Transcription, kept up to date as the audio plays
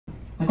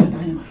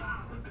Dynamite.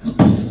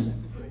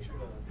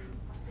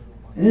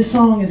 And this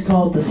song is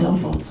called the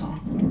Cellphone song.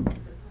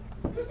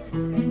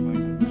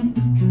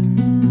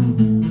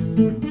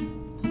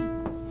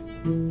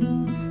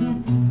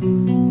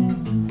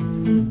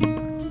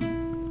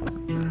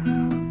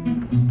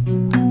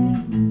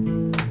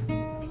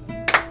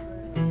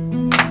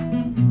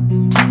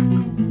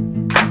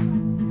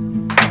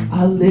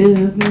 I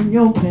live in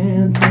your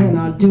pants and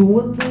I do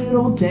a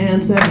little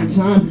dance every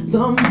time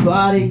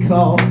somebody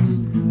calls.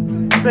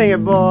 Sing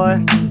it,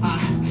 boy.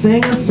 I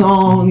sing a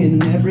song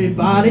and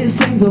everybody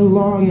sings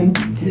along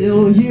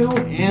until you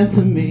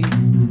answer me.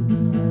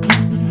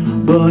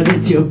 But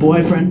it's your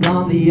boyfriend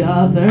on the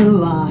other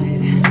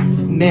line.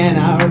 Man,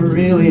 I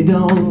really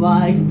don't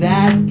like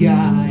that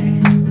guy,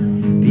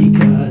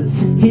 because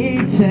he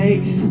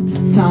takes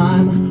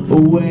time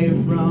away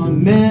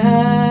from me.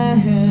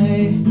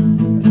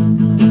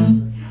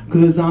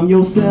 'Cause I'm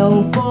your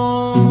cell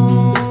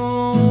phone.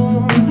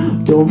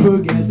 Don't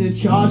forget to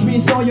charge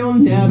me so you're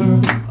never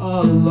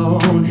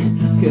alone.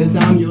 'Cause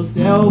I'm your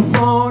cell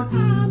phone.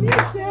 I'm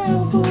your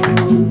cell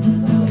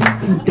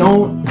phone.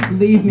 Don't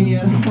leave me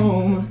at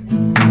home.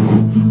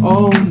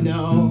 Oh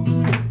no.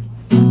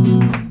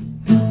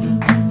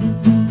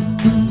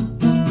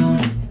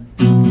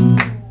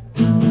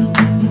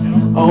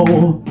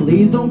 Oh,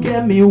 please don't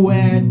get me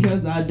wet,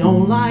 'cause I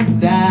don't like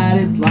that.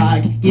 It's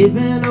like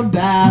giving a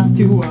bath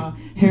to a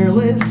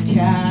hairless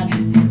cat.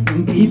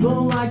 Some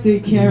people like to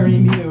carry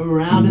me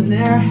around in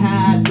their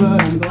hat,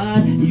 but I'm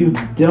glad you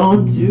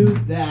don't do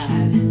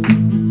that.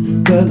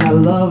 'Cause I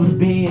love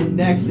being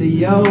next to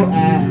your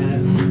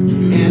ass,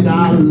 and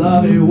I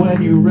love it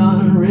when you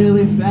run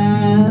really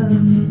fast.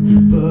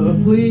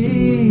 But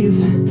please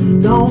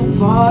don't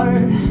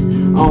fart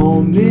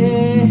on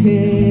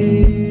me,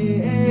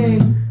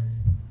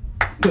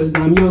 'cause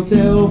I'm your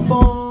cell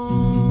phone.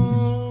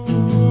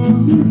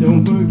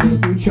 Don't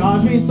forget to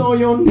charge me so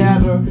you're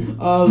never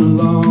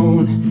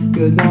alone.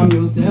 'Cause I'm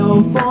your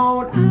cell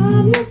phone.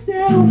 I'm your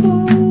cell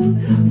phone.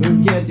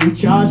 Forget to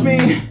charge me.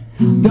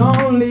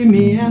 Don't leave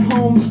me at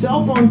home.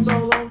 Cell phone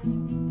solo.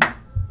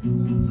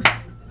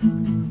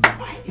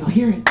 Alright, you'll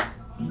hear it.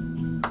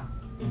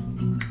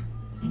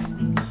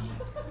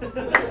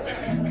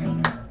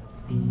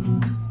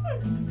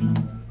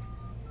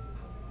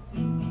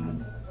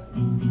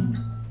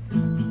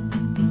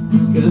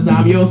 Cause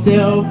I'm your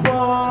cell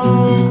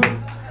phone.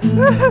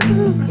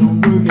 Don't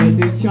forget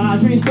to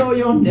charge me so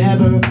you're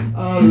never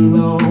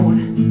alone.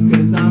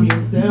 Cause I'm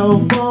your cell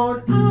phone.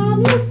 I'm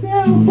your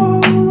cell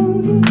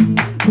phone.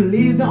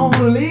 Please don't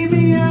leave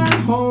me at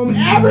home,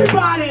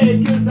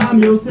 everybody. Cause I'm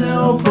your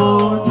cell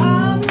phone.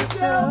 I'm your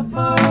cell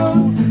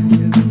phone.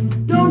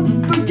 Don't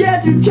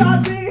forget to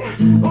charge me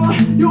or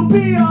you'll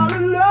be all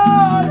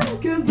alone.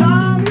 Cause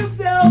I'm your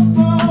cell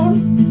phone.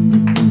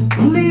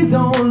 Please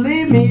don't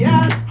leave me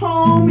at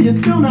home. You're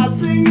still not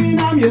singing.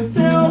 I'm your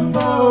cell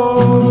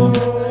phone.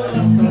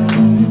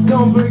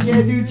 Don't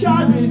forget to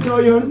charge me so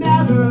you're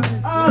never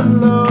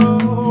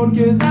alone.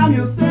 Cause I'm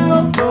your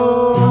cell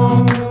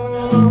phone.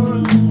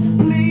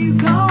 Please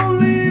don't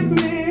leave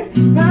me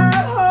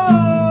at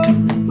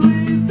home.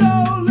 Please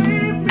don't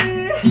leave me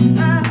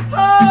at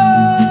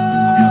home.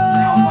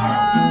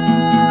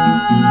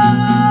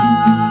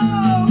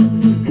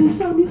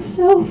 Cause I'm your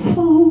cell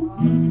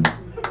phone.